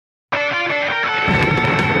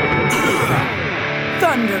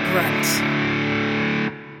Thundergrunt.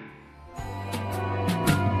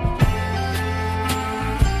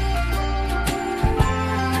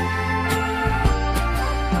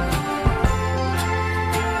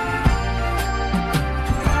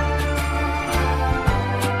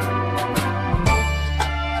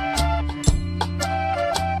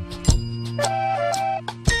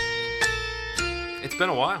 It's been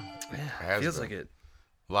a while. Yeah, Feels been. like it.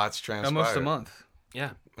 Lots transpired. Almost a month.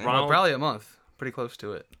 Yeah, Well, Ronald. probably a month. Pretty close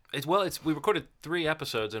to it. We recorded 3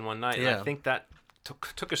 episodes in one night, and I Yeah. think that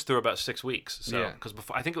took us through about 6 weeks. So, Yeah. because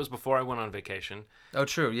I think it was before I went on vacation, Oh,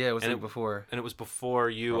 true. Yeah, it was And like before. and it was before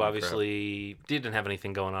you Holy obviously didn't have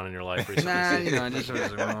anything going on in your life recently. Nah, you know, just it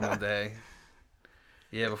was a normal day.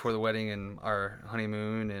 Yeah, before the wedding and our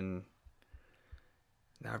honeymoon, and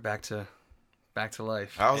now we're back to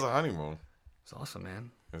life. How was the honeymoon? It's awesome,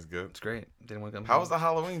 man. It's good. It's great. Didn't want to come How home. was the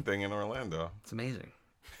Halloween thing in Orlando? It's amazing.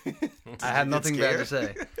 Did I have you get nothing bad to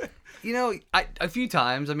say. scared? You know, a few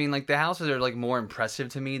times. I mean, like the houses are like more impressive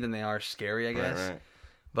to me than they are scary, I guess. Right.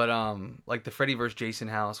 But like the Freddy vs. Jason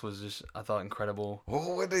house was just, I thought, incredible.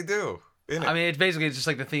 Well, what'd they do? In it? I mean, it's basically just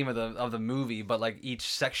like the theme of the movie, but like each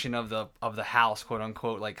section of the house, quote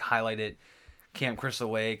unquote, like highlighted Camp Crystal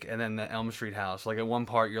Lake and then the Elm Street house. Like at one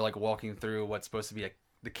part, you're like walking through what's supposed to be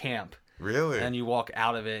the camp, Really? and you walk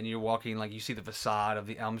out of it, and you're walking like you see the facade of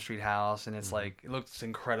the Elm Street house, and it's like it looks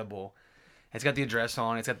incredible. It's got the address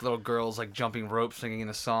on. It's got the little girls like jumping rope, singing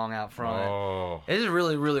the song out front. Oh. It is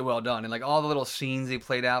really, really well done, and like all the little scenes they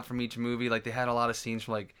played out from each movie, like they had a lot of scenes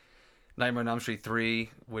from like Nightmare on Elm Street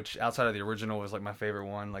 3, which outside of the original was like my favorite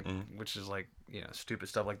one, like which is like, you know, stupid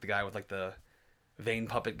stuff like the guy with like the vein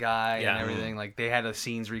puppet guy Yeah. and everything. Like they had the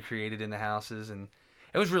scenes recreated in the houses, and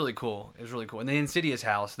it was really cool. It was really cool. And the Insidious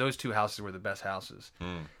house, those two houses were the best houses.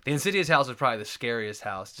 The Insidious house was probably the scariest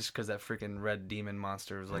house, just because that freaking red demon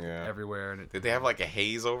monster was like Yeah. everywhere. And Did they have like a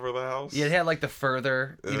haze over the house? yeah, it had like the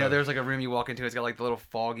further, you know, Ugh. there's like a room you walk into. It's got like the little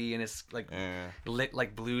foggy, and it's like Yeah. lit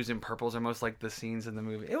like blues and purples are most like the scenes in the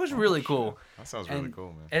movie. It was really cool. That sounds really And-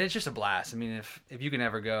 cool, man. And it's just a blast. I mean, if you can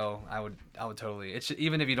ever go, I would totally. It's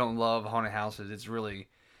even if you don't love haunted houses, it's really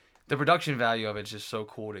the production value of it's just so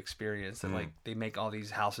cool to experience. And like they make all these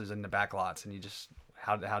houses in the back lots, and you just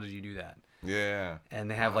how did you do that? Yeah. And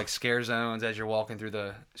they have like scare zones as you're walking through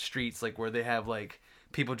the streets, like where they have like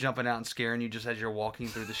people jumping out and scaring you just as you're walking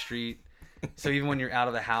through the street. So even when you're out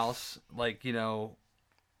of the house, like, you know,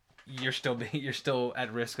 you're still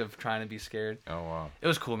at risk of trying to be scared. Oh, wow. It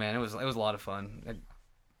was cool, man. It was a lot of fun.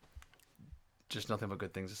 Just nothing but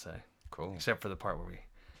good things to say, Cool. except for the part where we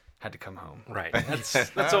had to come home. Right.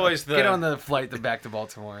 That's always Get on the flight back to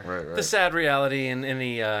Baltimore. Right. the sad reality in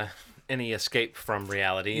any escape from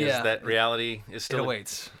reality is Yeah. that reality is It still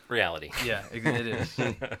awaits. reality. Yeah, it is.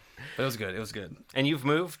 But it was good. It was good. And you've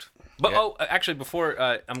moved. But Yeah. actually, before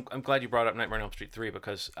I'm glad you brought up Nightmare on Elm Street 3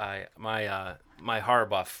 because my horror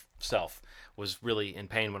buff self was really in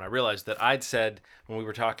pain when I realized that I'd said when we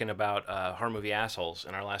were talking about horror movie assholes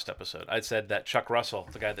in our last episode, I'd said that Chuck Russell,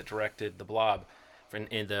 the guy that directed The Blob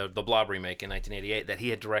in the Blob remake in 1988, that he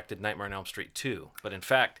had directed Nightmare on Elm Street 2, but in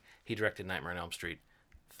fact he directed Nightmare on Elm Street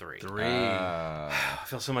 3. I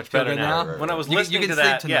feel so much better good now. now? When I was You listening can to sleep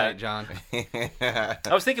that, tonight, John.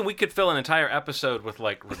 I was thinking we could fill an entire episode with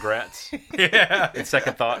like regrets, and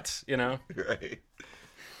second thoughts. You know, Right.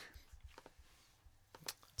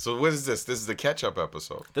 So what is this? This is the catch-up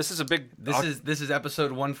episode. this is a big. This is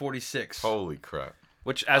episode 146. Holy crap.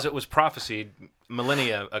 Which, as it was prophesied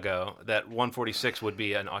millennia ago, that 146 would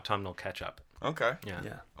be an autumnal catch-up. Okay. Yeah,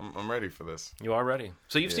 Yeah. I'm ready for this. you are ready.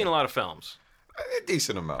 So you've seen a lot of films. A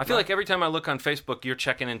decent amount. I feel like every time I look on Facebook, you're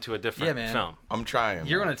checking into a different Yeah, man. film. I'm trying.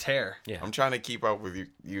 You're man. on a tear. Yeah. I'm trying to keep up with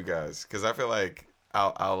you guys because I feel like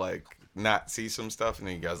I'll like not see some stuff and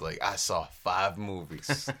then you guys are like I saw 5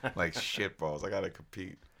 movies like shitballs. I gotta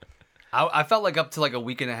compete. I felt like up to like a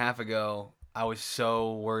week and a half ago, I was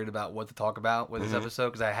so worried about what to talk about with this episode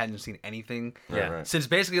because I hadn't seen anything Yeah. Right. since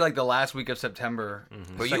basically like the last week of September.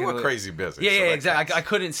 But you Second were week- crazy busy. Yeah, so yeah, that exactly. counts. I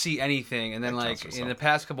couldn't see anything, and then That counts like for in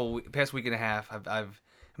the past week and a half, I've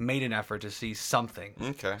made an effort to see something.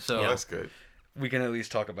 Okay. So- So that's good. We can at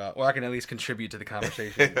least talk about, or I can at least contribute to the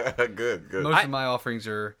conversation. Good. Most of my offerings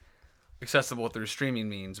are accessible through streaming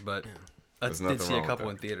means, but I There's did nothing see a wrong with couple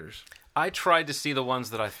that. in theaters. I tried to see the ones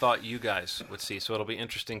that I thought you guys would see, so it'll be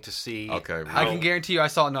interesting to see. Okay. I can guarantee you, I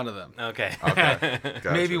saw none of them. Okay. Okay.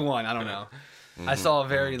 Gotcha. Maybe one. I don't know. I saw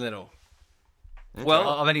very little Well,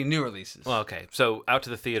 of any new releases. well, okay. So out to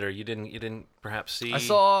the theater, you didn't perhaps see. I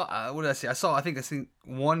saw. What did I see? I think I seen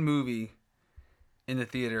one movie in the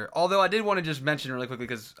theater. Although I did want to just mention really quickly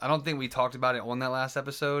because I don't think we talked about it on that last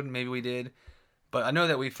episode. Maybe we did, but I know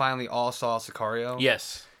that we finally all saw Sicario.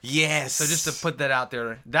 Yes. Yes. So just to put that out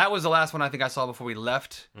there, that was the last one I think I saw before we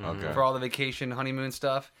left Okay. for all the vacation, honeymoon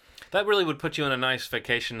stuff. That really would put you in a nice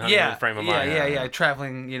vacation honeymoon frame of mind. Yeah.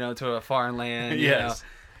 Traveling, to a foreign land. Yes.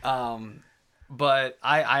 But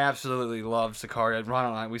I absolutely loved Sicario. Ron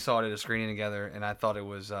and I, we saw it at a screening together, and I thought it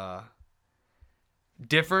was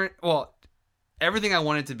different. Well, everything I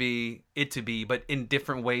wanted to be, but in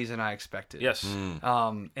different ways than I expected. Yes.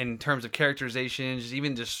 In terms of characterizations,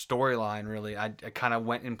 even just storyline, really, I kind of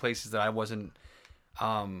went in places that I wasn't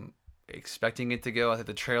expecting it to go. I think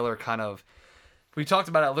the trailer we talked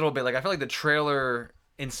about it a little bit. Like, I feel like the trailer,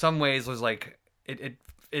 in some ways, was like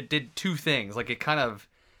it did two things. Like,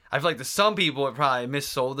 I feel like to some people it probably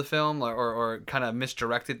missold the film or kind of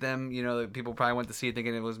misdirected them. People probably went to see it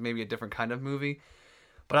thinking it was maybe a different kind of movie.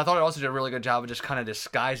 But I thought it also did a really good job of just kind of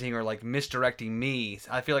disguising or like misdirecting me.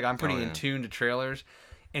 I feel like I'm pretty in tune to trailers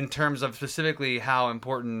in terms of specifically how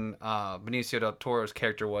important Benicio del Toro's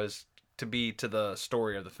character was to be to the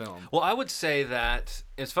story of the film. Well, I would say that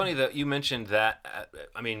it's funny that you mentioned that.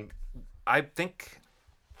 I think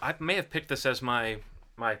I may have picked this as my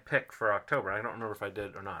pick for October. I don't remember if I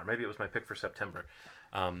did or not. Maybe it was my pick for September.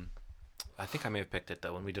 I think I may have picked it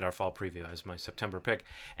though when we did our fall preview as my September pick,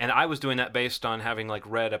 and I was doing that based on having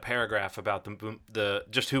read a paragraph about the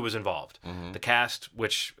just who was involved, the cast,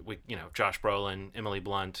 which Josh Brolin, Emily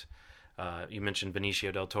Blunt, you mentioned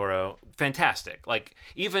Benicio del Toro, fantastic. Like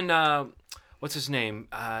even what's his name?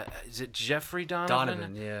 Is it Jeffrey Donovan?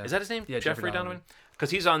 Donovan, yeah. Is that his name? Yeah, Jeffrey Donovan.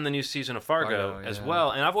 Because he's on the new season of Fargo as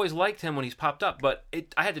well, and I've always liked him when he's popped up, but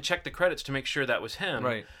I had to check the credits to make sure that was him.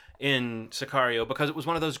 Right. In Sicario, because it was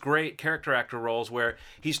one of those great character actor roles where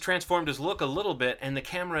he's transformed his look a little bit, and the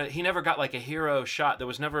camera, he never got like a hero shot.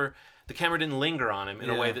 The camera didn't linger on him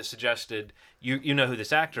in a way that suggested you know who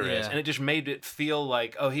this actor is, and it just made it feel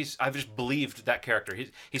like I've just believed that character.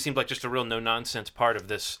 He seemed like just a real no nonsense part of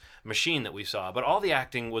this machine that we saw. But all the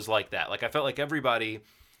acting was like that. Like I felt like everybody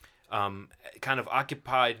kind of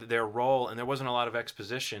occupied their role, and there wasn't a lot of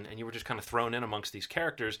exposition, and you were just kind of thrown in amongst these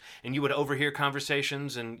characters, and you would overhear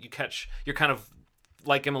conversations, and you're kind of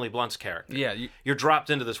like Emily Blunt's character. Yeah. You're dropped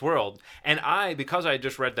into this world. And because I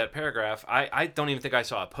just read that paragraph, I don't even think I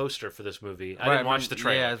saw a poster for this movie. I didn't watch the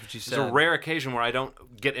trailer. Yeah, that's what you said. It's a rare occasion where I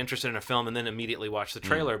don't get interested in a film and then immediately watch the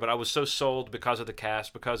trailer, but I was so sold because of the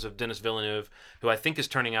cast, because of Denis Villeneuve, who I think is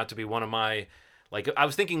turning out to be one of my, I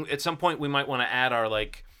was thinking at some point we might want to add our,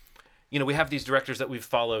 we have these directors that we've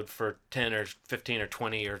followed for 10 or 15 or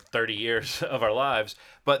 20 or 30 years of our lives,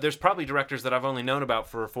 but there's probably directors that I've only known about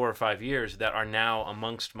for 4 or 5 years that are now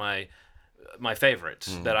amongst my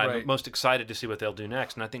favorites, that I'm most excited to see what they'll do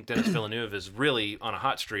next. And I think Denis Villeneuve is really on a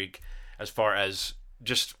hot streak as far as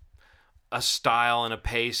just a style and a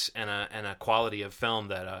pace and a quality of film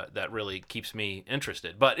that really keeps me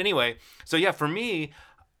interested. But anyway, so yeah, for me,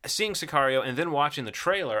 seeing Sicario and then watching the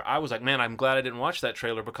trailer, I was like, man, I'm glad I didn't watch that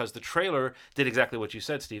trailer, because the trailer did exactly what you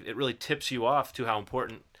said, Steve. It really tips you off to how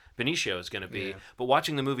important Benicio is going to be. Yeah. But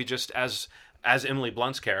watching the movie just as Emily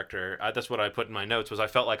Blunt's character, that's what I put in my notes, was I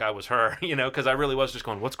felt like I was her, because I really was just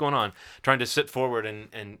going, what's going on? Trying to sit forward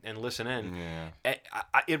and listen in. Yeah.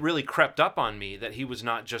 It really crept up on me that he was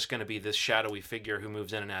not just going to be this shadowy figure who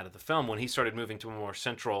moves in and out of the film. When he started moving to a more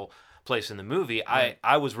central place in the movie,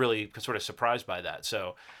 I was really sort of surprised by that.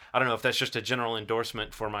 So I don't know if that's just a general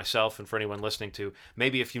endorsement for myself and for anyone listening to,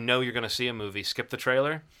 maybe if you know you're going to see a movie, skip the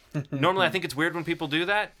trailer. Normally I think it's weird when people do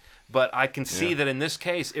that, but I can see that in this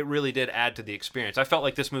case it really did add to the experience. I felt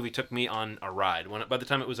like this movie took me on a ride. By the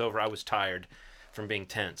time it was over, I was tired from being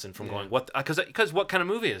tense and from going, what? Because what kind of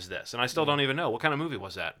movie is this? And I still don't even know. What kind of movie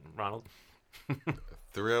was that, Ronald?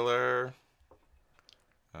 Thriller,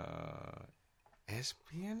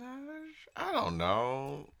 espionage? I don't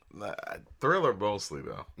know. Thriller mostly,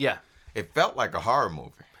 though. Yeah. It felt like a horror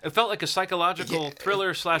movie. It felt like a psychological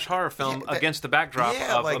thriller / horror film against the backdrop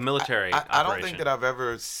of a military operation. I don't think that I've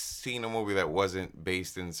ever seen a movie that wasn't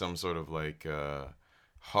based in some sort of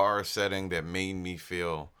horror setting that made me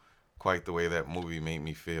feel quite the way that movie made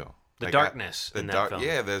me feel. The darkness in that film.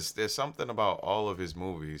 Yeah, there's something about all of his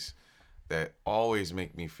movies that always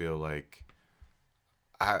make me feel like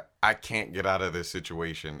I can't get out of this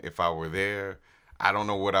situation. If I were there, I don't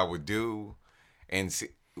know what I would do. And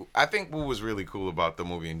I think what was really cool about the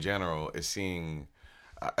movie in general is seeing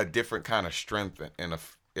a different kind of strength in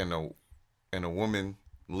a woman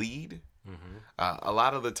lead. Mm-hmm. A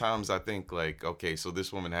lot of the times I think okay, so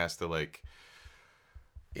this woman has to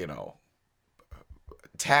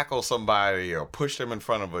tackle somebody or push them in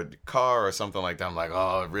front of a car or something like that. I'm like,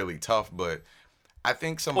 oh, really tough. But I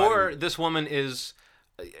think somebody... Or this woman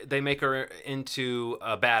they make her into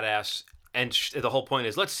a badass and the whole point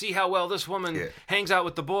is, let's see how well this woman hangs out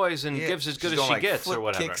with the boys and gives as good as she gets, or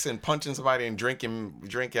whatever. Kicks and punching somebody and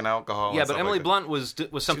drinking alcohol. Yeah, and but Emily like Blunt was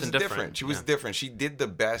something different. She was different. She did the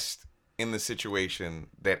best in the situation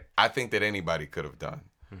that I think that anybody could have done,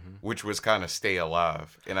 which was kind of stay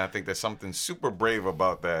alive. And I think there's something super brave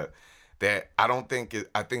about that I think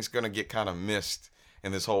it's going to get kind of missed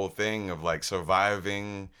in this whole thing of like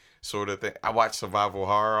surviving sort of thing. I watch survival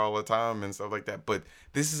horror all the time and stuff like that, but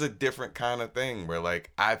this is a different kind of thing where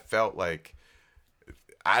like I felt like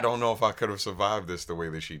I don't know if I could have survived this the way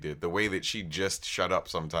that she did, the way that she just shut up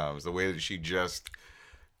sometimes, the way that she just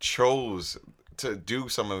chose to do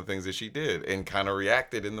some of the things that she did and kind of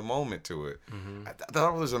reacted in the moment to it. I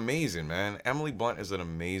thought it was amazing, man. Emily Blunt is an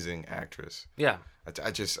amazing actress. Yeah. I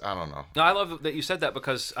don't know. No, I love that you said that,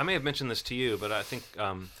 because I may have mentioned this to you, but I think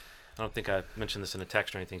I don't think I mentioned this in a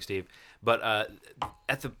text or anything, Steve. But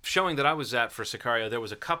at the showing that I was at for Sicario, there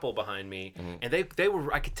was a couple behind me, and they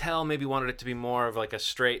were, I could tell, maybe wanted it to be more of like a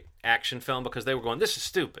straight action film, because they were going, this is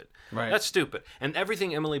stupid. Right. That's stupid. And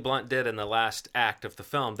everything Emily Blunt did in the last act of the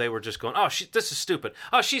film, they were just going, oh, this is stupid.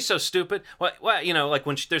 Oh, she's so stupid. What? You know, like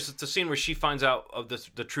when there's the scene where she finds out of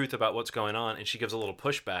the truth about what's going on, and she gives a little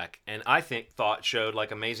pushback, and I thought showed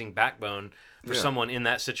like amazing backbone for someone in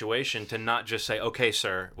that situation to not just say, okay,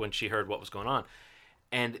 sir, when she heard what was going on.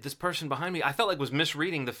 And this person behind me, I felt like was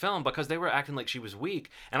misreading the film, because they were acting like she was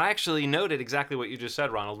weak. And I actually noted exactly what you just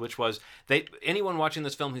said, Ronald, which was anyone watching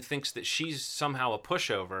this film who thinks that she's somehow a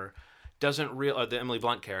pushover doesn't the Emily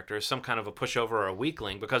Blunt character is some kind of a pushover or a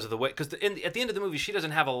weakling because of the way, because at the end of the movie she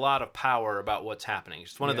doesn't have a lot of power about what's happening.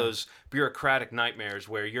 It's one of those bureaucratic nightmares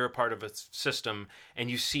where you're a part of a system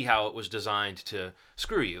and you see how it was designed to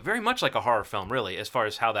screw you. Very much like a horror film, really, as far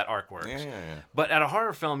as how that arc works. Yeah. But at a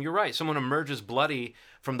horror film, you're right. Someone emerges bloody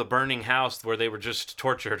from the burning house where they were just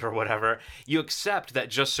tortured or whatever. You accept that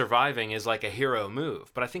just surviving is like a hero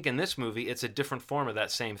move. But I think in this movie, it's a different form of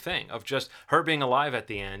that same thing, of just her being alive at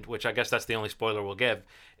the end, which I guess that's the only spoiler we'll give.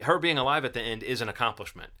 Her being alive at the end is an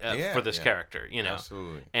accomplishment for this character, you know.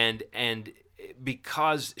 Absolutely. And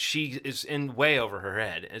because she is in way over her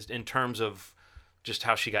head in terms of just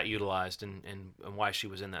how she got utilized and why she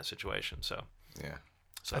was in that situation. So yeah.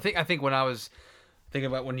 So I think when I was thinking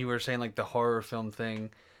about when you were saying like the horror film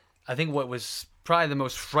thing, I think what was probably the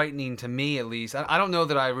most frightening to me, at least, I don't know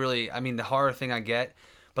that I mean the horror thing I get,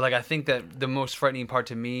 but like I think that the most frightening part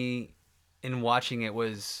to me in watching it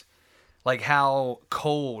was like how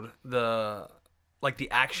cold the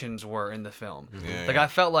actions were in the film. I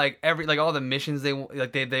felt like all the missions they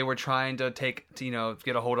were trying to take to,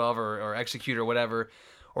 get a hold of or execute or whatever,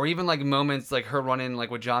 or even like moments like her running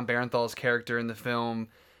like with John Barenthal's character in the film,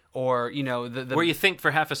 or the where you think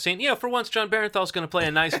for half a scene, for once John Barenthal's going to play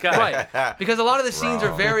a nice guy, right? Because a lot of the scenes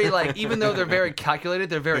are very like, even though they're very calculated,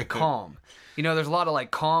 they're very calm. There's a lot of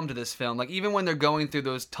like calm to this film. Like even when they're going through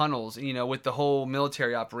those tunnels, with the whole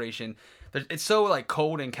military operation, it's so like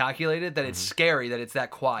cold and calculated that it's scary that it's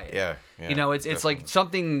that quiet. Yeah. It's like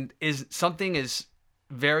something is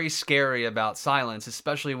very scary about silence,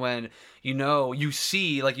 especially when you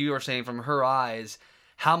see, like you were saying, from her eyes,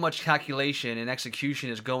 how much calculation and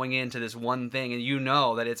execution is going into this one thing, and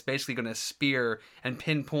that it's basically going to spear and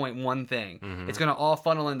pinpoint one thing. It's going to all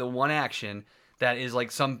funnel into one action that is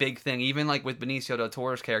like some big thing. Even like with Benicio del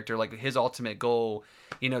Toro's character, like his ultimate goal,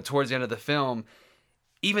 towards the end of the film,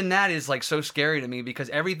 even that is like so scary to me, because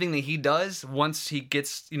everything that he does once he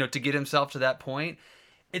gets, to get himself to that point,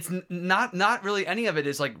 it's not really any of it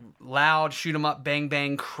is like loud, shoot 'em up, bang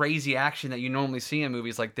bang, crazy action that you normally see in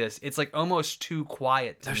movies like this. It's like almost too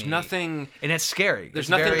quiet to There's me. nothing, and it's scary. There's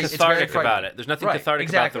nothing cathartic about it. There's nothing cathartic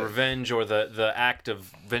exactly. about the revenge or the act of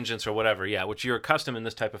vengeance or whatever. Yeah, which you're accustomed in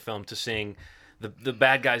this type of film to seeing the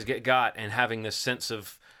bad guys get got and having this sense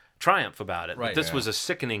of triumph about it. Right. But this was a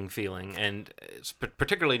sickening feeling, and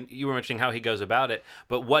particularly you were mentioning how he goes about it,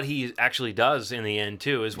 but what he actually does in the end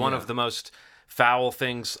too is one of the most foul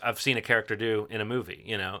things I've seen a character do in a movie,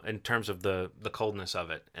 in terms of the coldness of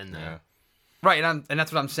it. And right, and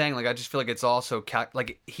that's what I'm saying. Like I just feel like it's also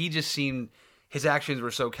like he just seemed, his actions were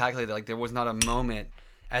so calculated. Like there was not a moment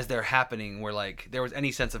as they're happening where like there was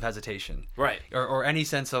any sense of hesitation, right, or any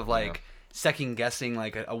sense of like second guessing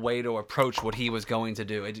like a way to approach what he was going to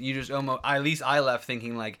do. You just almost, at least I left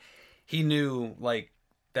thinking like he knew like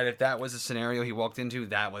that if that was a scenario he walked into,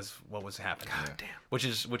 that was what was happening. God damn. Which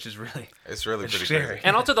is really it's pretty scary. crazy.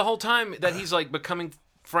 And also the whole time that he's like becoming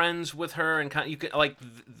friends with her, and you could like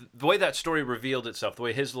the way that story revealed itself, the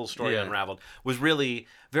way his little story unraveled was really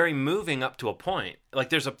very moving up to a point. Like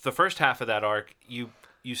there's the first half of that arc, you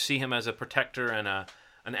see him as a protector and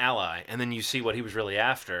an ally, and then you see what he was really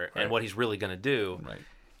after and what he's really going to do. Right.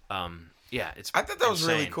 Yeah, it's. I thought that was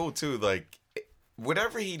really insane. cool too. Like,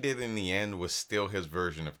 whatever he did in the end was still his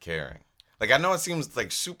version of caring. Like, I know it seems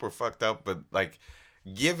like super fucked up, but like,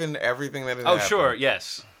 given everything that had Oh, happened, sure,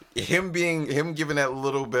 yes. him giving that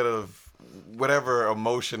little bit of whatever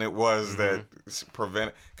emotion it was that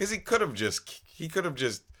prevented, because he could have just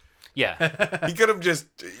Yeah.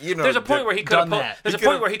 There's There's a point where he could have done pulled. that. There's a He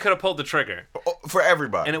point could've- where he could have pulled the trigger, for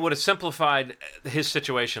everybody, and it would have simplified his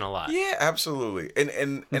situation a lot. Yeah, absolutely.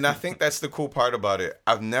 And I think that's the cool part about it.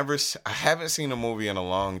 I haven't seen a movie in a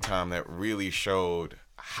long time that really showed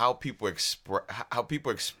how people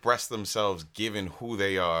express themselves given who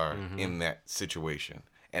they are in that situation.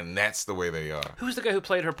 And that's the way they are. Who's the guy who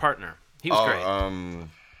played her partner? He was great.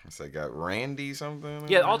 What's that guy? Randy something?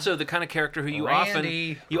 Yeah, also the kind of character who you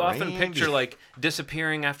Randy. often picture like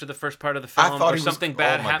disappearing after the first part of the film, thought or he was- something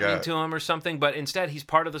bad oh my happening God. to him or something, but instead he's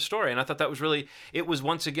part of the story. And I thought that was really, it was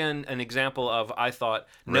once again an example of, I thought,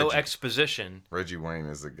 no Reggie. exposition. Reggie Wayne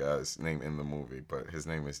is the guy's name in the movie, but his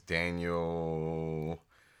name is Daniel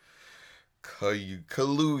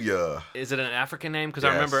Kaluuya. Is it an African name? Because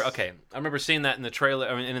Yes. I remember seeing that in the trailer,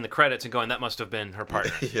 I mean, and in the credits, and going, that must have been her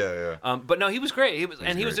partner. Yeah. But no, he was great. He was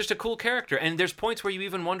great. just a cool character. And there's points where you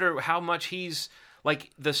even wonder how much he's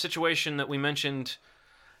like the situation that we mentioned.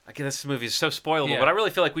 Again, this movie is so spoilable, Yeah. but I really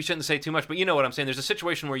feel like we shouldn't say too much. But you know what I'm saying. There's a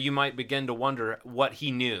situation where you might begin to wonder what he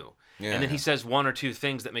knew, Yeah. and then he says one or two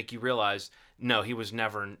things that make you realize, no, he was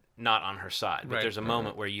never not on her side. But Right. there's a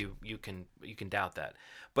moment where you can doubt that.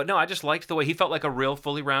 But no, I just liked the way he felt like a real,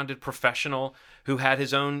 fully rounded professional who had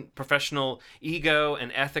his own professional ego and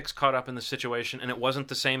ethics caught up in the situation, and it wasn't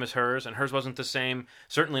the same as hers, and hers wasn't the same,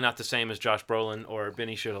 certainly not the same as Josh Brolin or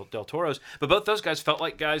Benicio del Toro's. But both those guys felt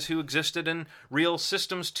like guys who existed in real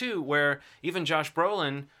systems too, where even Josh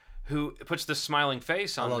Brolin, who puts this smiling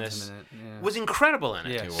face on loved this, him in it, yeah. was incredible in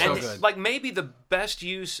it. Yeah, and so it's, good. like maybe the best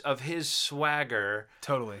use of his swagger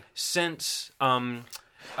Totally. since I'm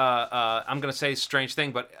gonna say a strange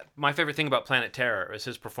thing, but my favorite thing about Planet Terror is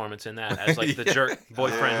his performance in that as like the jerk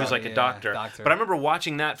boyfriend who's like a Yeah, doctor. doctor. But I remember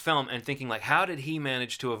watching that film and thinking like, how did he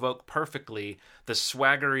manage to evoke perfectly the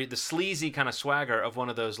swaggery, the sleazy kind of swagger of one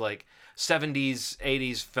of those like 70s,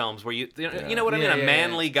 80s films where you know what I mean? Yeah, A yeah,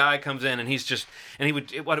 manly guy comes in and he's just he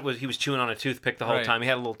was chewing on a toothpick the whole Right. time. He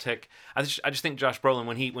had a little tick. I just think Josh Brolin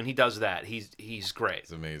when he does that, he's great.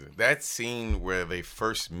 It's amazing. That scene where they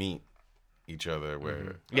first meet each other,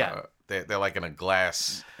 where Yeah. they're like in a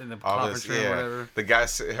glass, In the all conference room or whatever. The guy,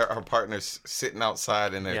 her partner's sitting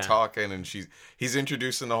outside and they're Yeah. talking, and he's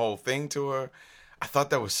introducing the whole thing to her. I thought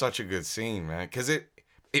that was such a good scene, man, because it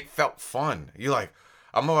felt fun. You're like,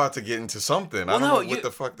 I'm about to get into something. I don't know what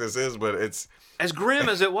the fuck this is, but it's As grim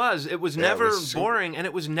as it was never was super- boring, and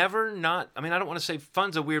it was never not. I mean, I don't want to say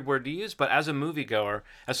fun's a weird word to use, but as a moviegoer,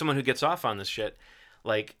 as someone who gets off on this shit,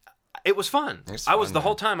 like it was fun. It's I was fun, the man.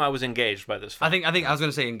 whole time I was engaged by this film. I think I was going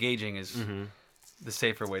to say engaging is the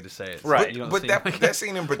safer way to say it. Right. You don't But seem that like that scene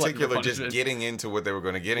in glutton for particular, just punishment. getting into what they were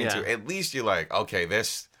going to get into, Yeah. at least you're like, okay,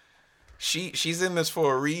 she's in this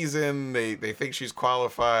for a reason. They think she's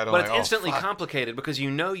qualified. I'm but like, it's instantly fuck. complicated because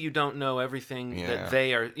you don't know everything Yeah. that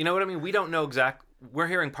they are. You know what I mean? We don't know we're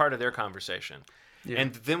hearing part of their conversation.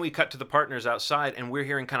 And then we cut to the partners outside, and we're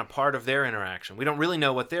hearing kind of part of their interaction. We don't really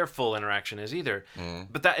know what their full interaction is either.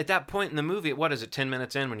 But at that point in the movie, what is it, 10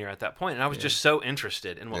 minutes in when you're at that point? And I was just so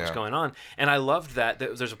interested in what was Yeah. going on. And I loved that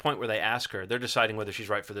there's a point where they ask her, they're deciding whether she's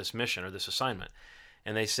right for this mission or this assignment.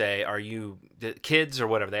 And they say, are you kids or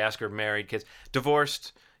whatever? They ask her, married, kids,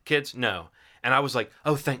 divorced, kids? No. And I was like,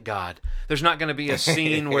 oh, thank God. There's not going to be a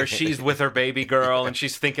scene where she's with her baby girl and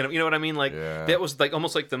she's thinking of, you know what I mean? Like, Yeah. that was like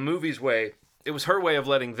almost like the movie's way. It was her way of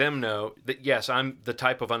letting them know that, yes, I'm the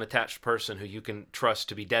type of unattached person who you can trust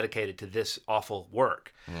to be dedicated to this awful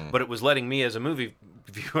work. But it was letting me as a movie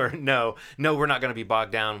viewer know, no, we're not going to be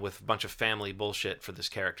bogged down with a bunch of family bullshit for this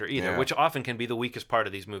character either, Yeah. which often can be the weakest part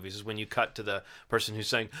of these movies is when you cut to the person who's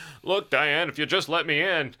saying, look, Diane, if you just let me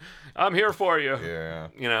in, I'm here for you. Yeah.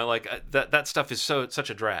 You know, like that stuff is such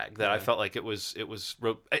a drag that I felt like it was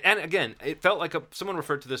and again, it felt like someone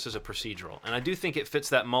referred to this as a procedural, and I do think it fits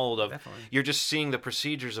that mold of Definitely. you're just seeing the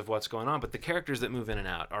procedures of what's going on, but the characters that move in and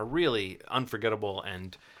out are really unforgettable.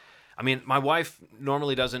 And I mean, my wife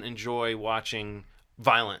normally doesn't enjoy watching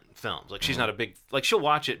violent films. Like she's not a big she'll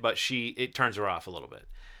watch it, but it turns her off a little bit.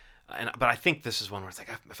 But I think this is one where it's like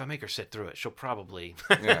if I make her sit through it, she'll probably.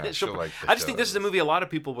 Yeah, she'll like the I just think show. this is a movie a lot of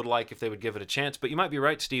people would like if they would give it a chance. But you might be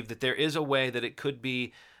right, Steve, that there is a way that it could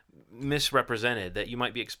be misrepresented. That you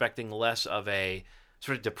might be expecting less of a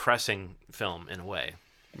sort of depressing film in a way.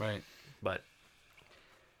 Right. But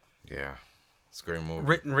Yeah. It's a great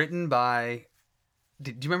movie. Written by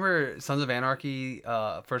Do you remember Sons of Anarchy?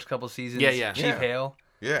 First couple seasons. Yeah. Chief Yeah. Hale,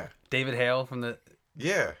 Yeah. David Hale from the.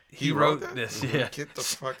 Yeah. He wrote that? this, yeah. Get the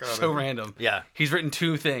fuck out So of here. random. Yeah. He's written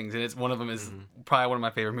 2 things, and it's one of them is probably one of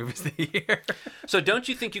my favorite movies of the year. So don't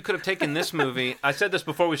you think you could have taken this movie? I said this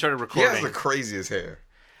before we started He recording. has the craziest hair.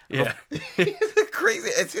 Yeah. He's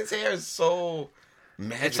crazy. His hair is so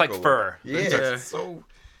magical. It's like fur. Yeah. Yeah. It's so.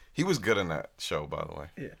 He was good in that show, by the way.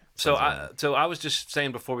 Yeah. So I was just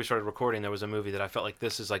saying before we started recording, there was a movie that I felt like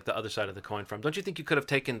this is like the other side of the coin from. Don't you think you could have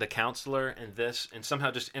taken The Counselor and this and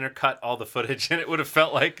somehow just intercut all the footage and it would have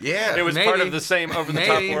felt like Yeah. it was Maybe. part of the same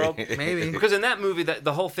over-the-top world? Maybe. Because in that movie,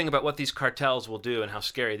 the whole thing about what these cartels will do and how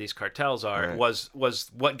scary these cartels are Right.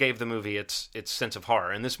 was what gave the movie its sense of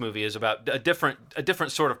horror. And this movie is about a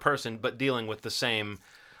different sort of person, but dealing with the same.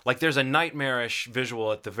 Like there's a nightmarish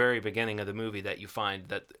visual at the very beginning of the movie that you find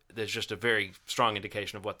that there's just a very strong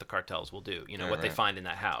indication of what the cartels will do. You know, what they right. find in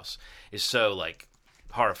that house is so like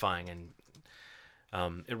horrifying,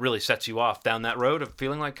 and it really sets you off down that road of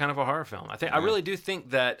feeling like kind of a horror film. I really do think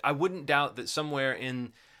that I wouldn't doubt that somewhere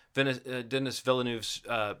in Denis Villeneuve's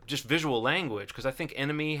just visual language, because I think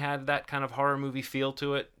Enemy had that kind of horror movie feel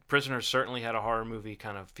to it. Prisoners certainly had a horror movie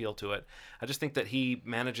kind of feel to it. I just think that he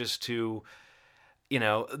manages to. You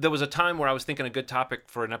know, there was a time where I was thinking a good topic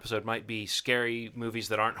for an episode might be scary movies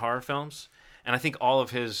that aren't horror films. And I think all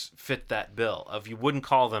of his fit that bill of you wouldn't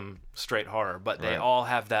call them straight horror, but they Right. all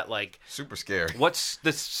have that like, Super scary. what's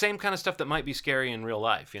the same kind of stuff that might be scary in real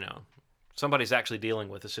life, you know? Somebody's actually dealing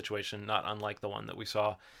with a situation not unlike the one that we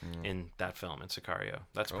saw in that film in Sicario.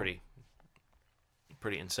 That's pretty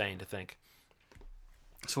insane to think.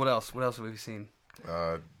 So what else? What else have we seen?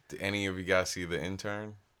 Did any of you guys see The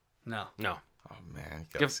Intern? No. No. Oh man,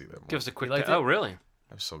 you gotta see that movie. Give us a quick... liked it? Oh, really?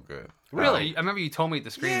 That's so good. Really? I remember you told me at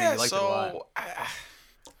the screen that Yeah, you liked it a lot. so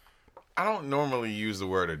I don't normally use the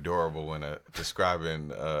word adorable when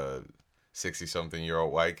describing a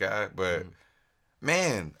 60-something-year-old white guy, but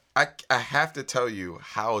man, I have to tell you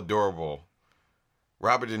how adorable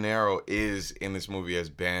Robert De Niro is in this movie as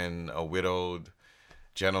Ben, a widowed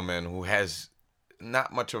gentleman who has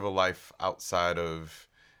not much of a life outside of,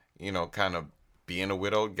 you know, kind of being a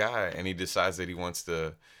widowed guy, and he decides that he wants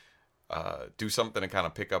to do something to kind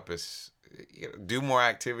of pick up his, do more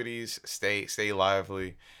activities, stay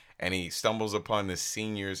lively, and he stumbles upon this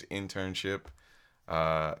seniors internship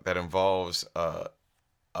that involves a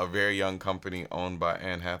very young company owned by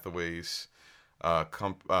Anne Hathaway's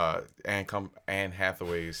Anne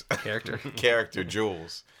Hathaway's character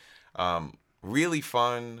Jules. Really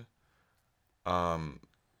fun.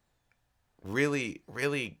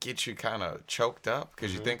 Really get you kind of choked up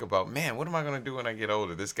because you think about, man, what am I going to do when I get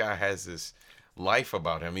older? This guy has this life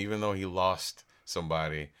about him, even though he lost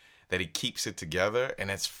somebody, that he keeps it together, and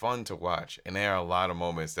it's fun to watch. And there are a lot of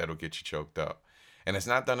moments that'll get you choked up. And it's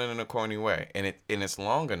not done in a corny way. And it's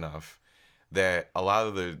long enough that a lot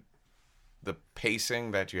of the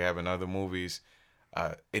pacing that you have in other movies,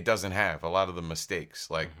 it doesn't have. A lot of the mistakes,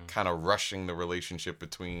 like kind of rushing the relationship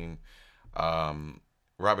between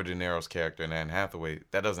Robert De Niro's character and Anne Hathaway,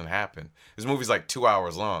 that doesn't happen. This movie's like 2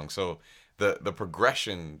 hours long, so the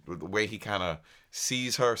progression, the way he kind of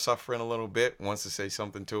sees her suffering a little bit, wants to say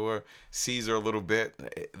something to her, sees her a little bit,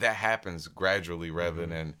 that happens gradually rather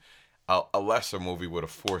than a lesser movie would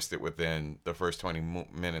have forced it within the first 20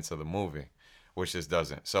 minutes of the movie, which this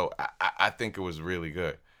doesn't. So I think it was really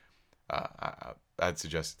good. I'd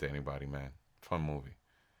suggest it to anybody, man. Fun movie.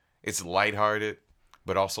 It's lighthearted,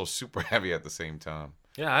 but also super heavy at the same time.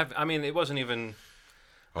 Yeah, I mean, it wasn't even...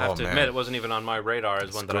 I have to admit, it wasn't even on my radar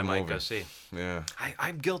as one that I might go see. Yeah.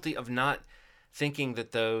 I'm guilty of not thinking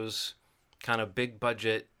that those kind of big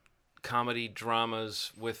budget comedy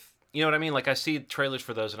dramas with... You know what I mean? Like, I see trailers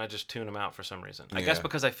for those and I just tune them out for some reason. I guess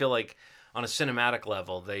because I feel like on a cinematic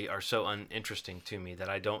level, they are so uninteresting to me that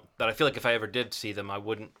I feel like if I ever did see them, I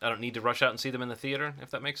don't need to rush out and see them in the theater,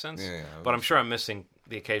 if that makes sense. Yeah, but I'm sure I'm missing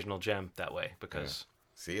the occasional gem that way because...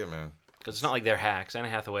 See it, man. Because it's not like they're hacks. Anne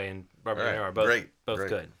Hathaway and Robert De Niro are both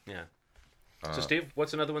good. Yeah. So, Steve,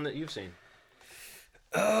 what's another one that you've seen?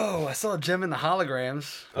 Oh, I saw Gem in the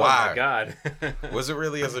Holograms. Why? Oh, my God. Was it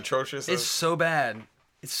really as atrocious as... It's so bad.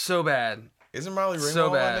 It's so bad. Isn't Molly Ringwald So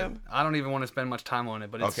in bad. it? I don't even want to spend much time on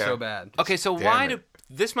it, but it's Okay. so bad. Okay, so Damn it.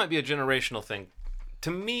 this might be a generational thing.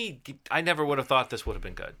 To me, I never would have thought this would have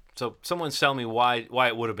been good. So someone tell me why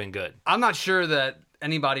it would have been good. I'm not sure that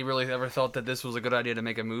anybody really ever thought that this was a good idea to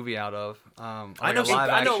make a movie out of. I know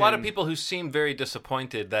a lot of people who seem very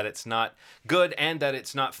disappointed that it's not good and that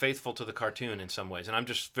it's not faithful to the cartoon in some ways. And I'm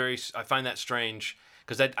just I find that strange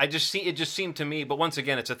because I just it just seemed to me. But once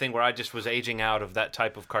again, it's a thing where I just was aging out of that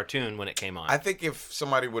type of cartoon when it came on. I think if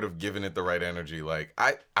somebody would have given it the right energy, like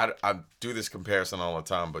I do this comparison all the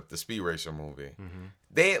time, but the Speed Racer movie,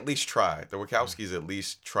 they at least tried. The Wachowskis at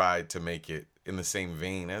least tried to make it in the same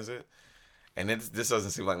vein as it. And this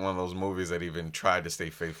doesn't seem like one of those movies that even tried to stay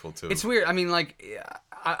faithful to. It's weird. I mean, like,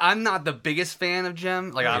 I'm not the biggest fan of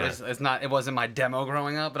Gem. Like, obviously, it wasn't my demo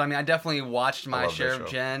growing up. But I mean, I definitely watched my share of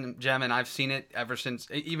Gem, and I've seen it ever since.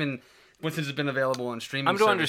 Even since it's been available on streaming. I'm to services.